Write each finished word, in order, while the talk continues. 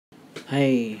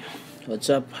Hi,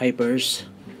 what's up, hypers?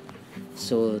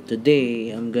 So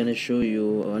today I'm gonna show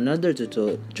you another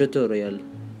tutorial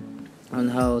on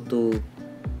how to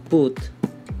put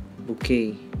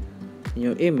bokeh in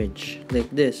your image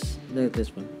like this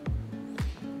one.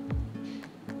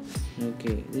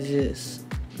 Okay, this is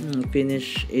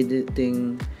finish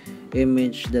editing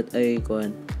image that I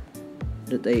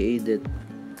edit.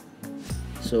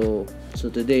 So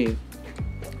today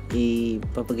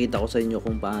ipapakita ko sa inyo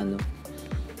kung paano.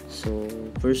 So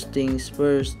first things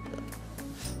first,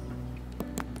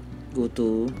 go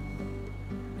to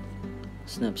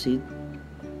Snapseed.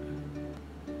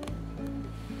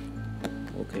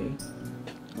 Okay,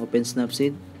 open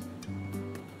Snapseed.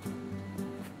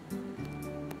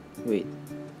 Wait,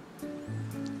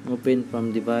 open from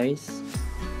device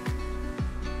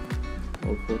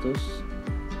or photos.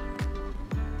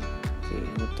 Okay,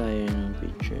 ano tayo ng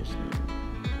pictures na?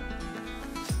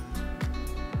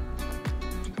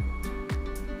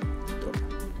 Ito.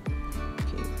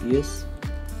 Okay, yes.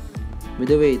 By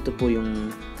the way, ito po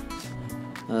yung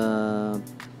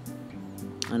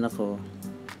anak ko,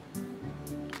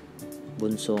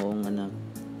 bunsong anak.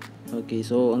 Okay,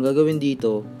 so ang gagawin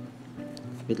dito,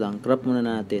 wait lang, crop muna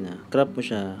natin crop mo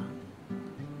siya,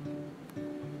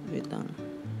 wait lang,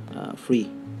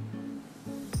 free.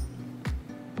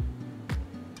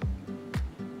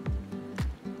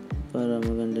 Para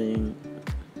maganda yung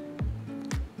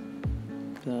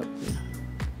crop niya.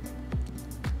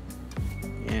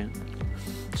 Yan.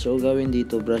 So gawin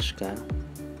dito, brush ka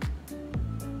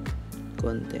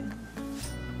konti.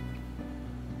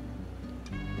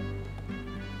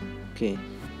 Okay,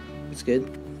 that's good.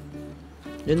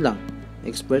 Yun lang,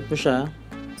 export mo siya.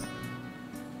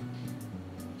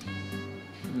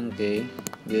 Okay,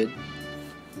 good.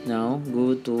 Now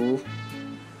go to,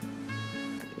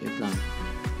 wait lang,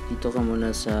 dito ka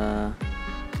muna sa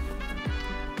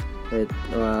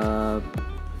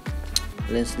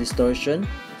lens distortion.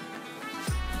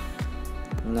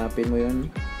 Hanapin mo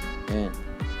yun. Ayan.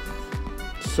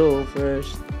 So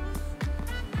first,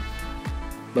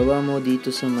 baba mo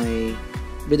dito sa may,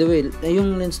 by the way,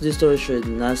 yung lens distortion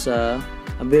nasa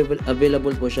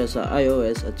available po siya sa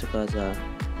iOS at saka sa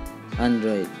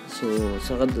Android. So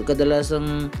sa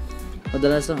kadalasang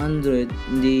Android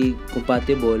hindi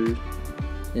compatible,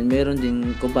 then meron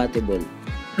din compatible.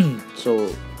 So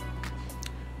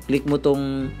click mo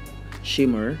tong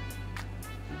shimmer.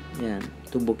 Yan,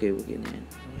 to bokeh na yan.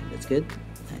 That's good.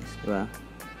 Nice, diba?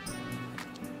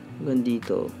 Hanggang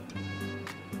dito.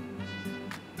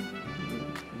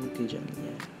 Bokeh dyan.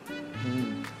 Yan.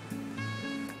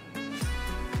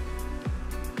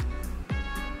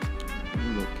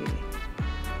 Bokeh.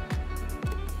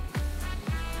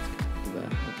 Diba?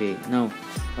 Okay, now,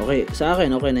 okay, sa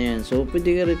akin okay na yan. So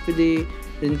pwede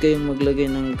rin kayong maglagay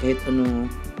ng kahit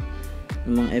ano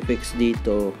ng mga effects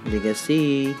dito.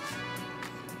 Legacy,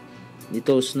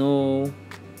 dito snow,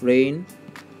 rain,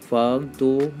 fog,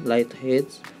 to light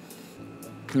hits,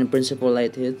 and principal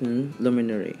light hit, and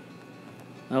luminary.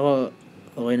 Ako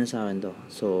okay na sa akin to.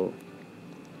 So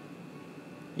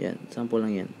yan, sample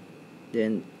lang yan.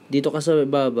 Then dito ka sa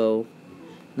ibabaw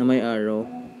na may arrow,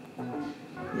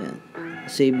 yan,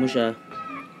 save mo siya,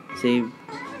 save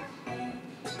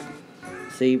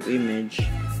image.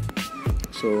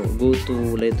 So go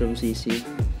to Lightroom CC,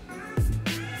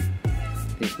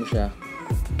 click mo siya,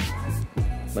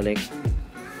 balik.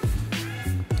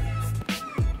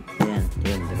 Ayan,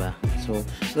 yun, diba? So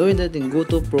gawin natin, go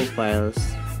to profiles,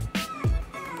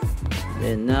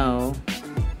 then now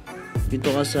dito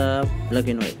ka sa black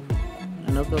and white.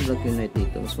 Ano ka black and white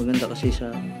dito? Mas maganda kasi sa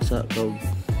cloud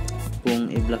kung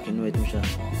i-black and white mo siya.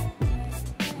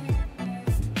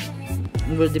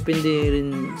 Well, depende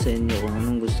rin sa inyo kung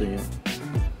anong gusto nyo.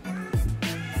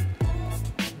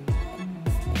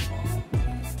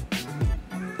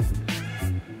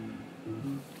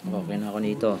 Okay na ako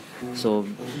nito. So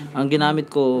ang ginamit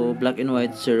ko, black and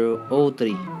white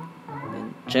 003.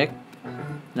 Then check.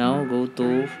 Now go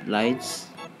to lights,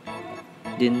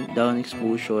 then down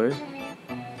exposure,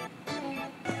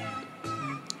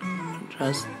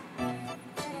 contrast,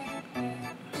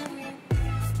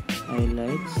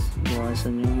 highlights,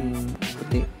 bawasan yung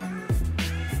puti,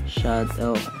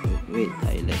 shadow, wait,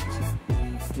 highlights,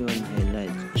 yun,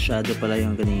 highlights, shadow pala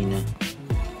yung kanina,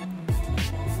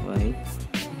 white.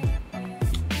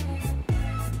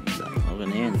 Okay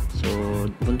na yan. So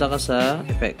punta ka sa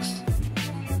effects,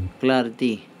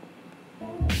 clarity,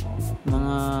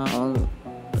 mga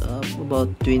about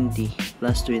 20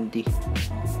 plus 20,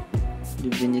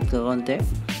 divinit ka konti,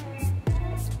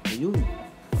 ayun,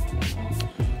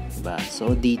 diba?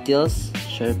 So details,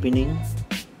 sharpening,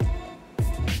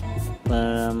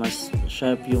 para mas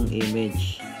sharp yung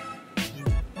image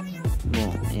mo.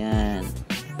 Ayan.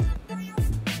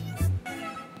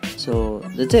 So,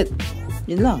 that's it.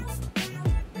 Yun lang.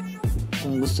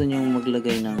 Kung gusto nyo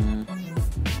maglagay ng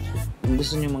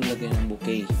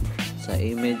bokeh sa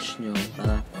image nyo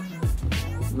para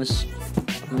mas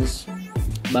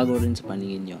bago rin sa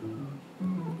paningin nyo,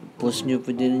 post nyo,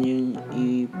 pwede rin yung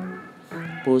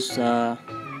i-post sa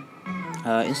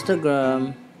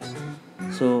Instagram.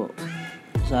 So,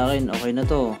 sa akin, okay na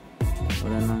to.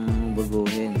 Wala nang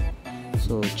baguhin.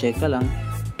 So, check ka lang.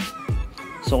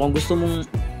 So, kung gusto mong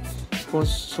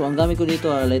post, so, ang gamit ko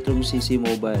dito, Lightroom CC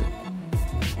Mobile.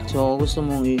 So, kung gusto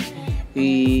mong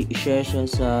i-share siya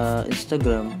sa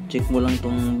Instagram, check mo lang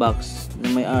tong box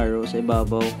na may arrow sa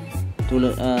ibabaw.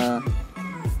 Tulad,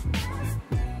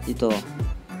 ito.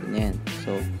 Ganyan.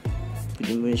 So,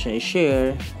 pwede mo siya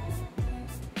i-share.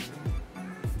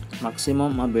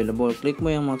 Maximum available. Click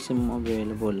mo yung maximum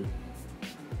available.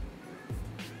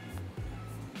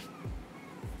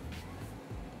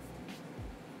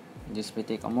 Just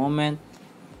take a moment.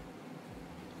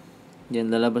 Diyan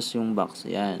lalabas yung box.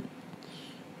 Ayan.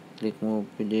 Click mo.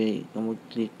 Pwede ka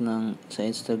mag-click sa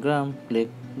Instagram. Click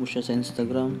mo siya sa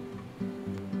Instagram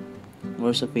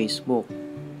or sa Facebook.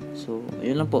 So,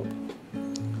 ayun lang po.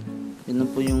 Yun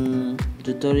lang po yung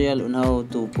tutorial on how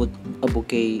to put a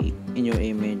bokeh in your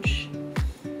image.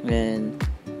 And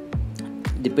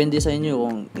depende sa inyo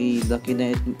kung i-black and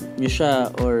white nyo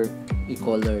siya or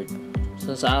i-colored.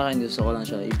 So sa akin, gusto ko lang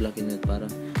siya i-black and white para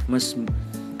mas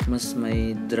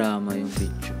may drama yung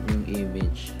picture, yung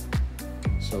image.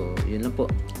 So yun lang po.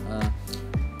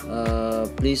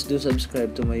 Please do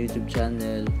subscribe to my YouTube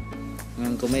channel.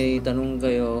 And kung may tanong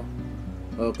kayo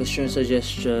or question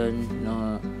suggestion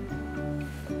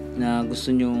na gusto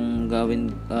nyong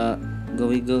gawin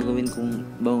kung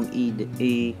bawang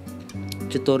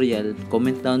tutorial,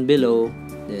 comment down below.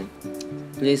 Then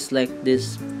please like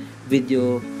this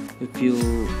video if you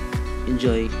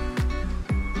enjoy.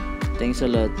 Thanks a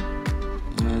lot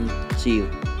and see you.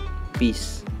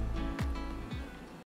 Peace.